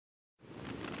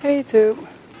Hey YouTube,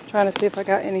 trying to see if I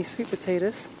got any sweet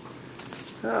potatoes.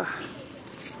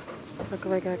 Look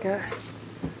like I got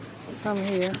some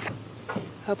here.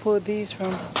 I pulled these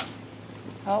from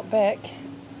out back.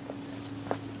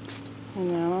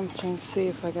 And now I'm trying to see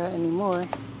if I got any more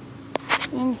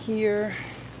in here.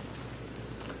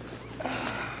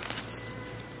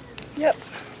 Yep.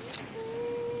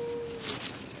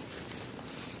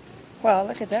 Wow,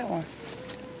 look at that one.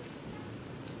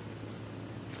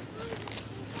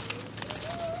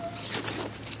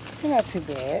 Not too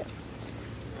bad.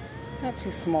 Not too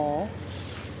small.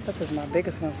 This was my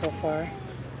biggest one so far.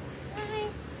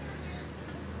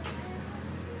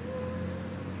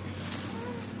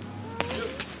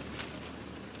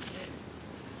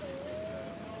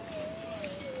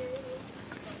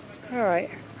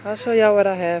 Alright, I'll show y'all what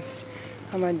I have.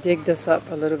 I'm going to dig this up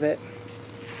a little bit.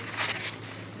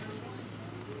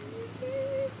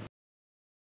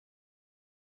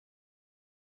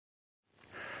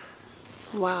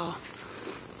 Wow,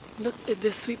 look at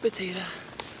this sweet potato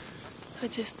I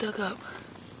just dug up.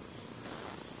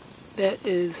 That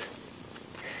is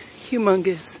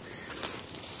humongous.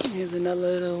 Here's another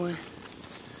little one.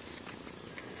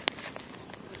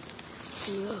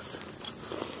 Who else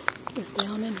is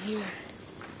down in here?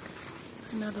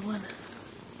 Another one.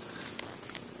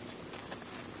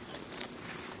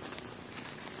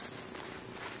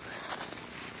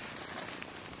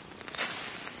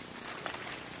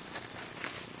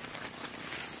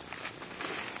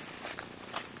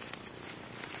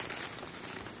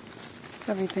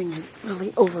 Everything is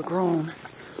really overgrown.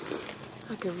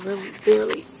 I can really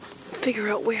barely figure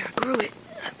out where I grew it.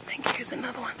 I think here's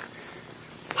another one.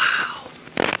 Wow.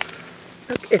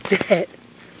 Look at that.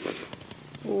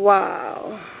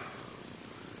 Wow.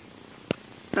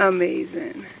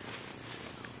 Amazing.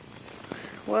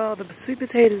 Well, the sweet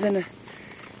potatoes in the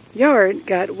yard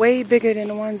got way bigger than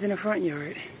the ones in the front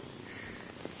yard.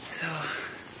 So,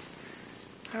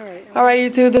 alright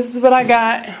YouTube, this is what I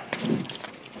got.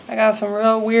 I got some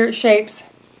real weird shapes,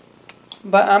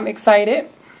 but I'm excited.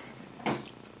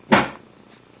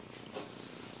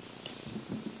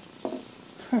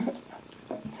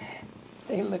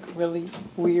 They look really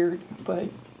weird, but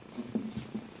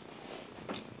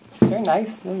they're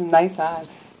nice. They're nice eyes.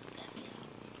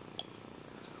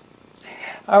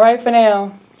 Alright for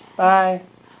now. Bye.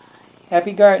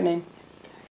 Happy gardening.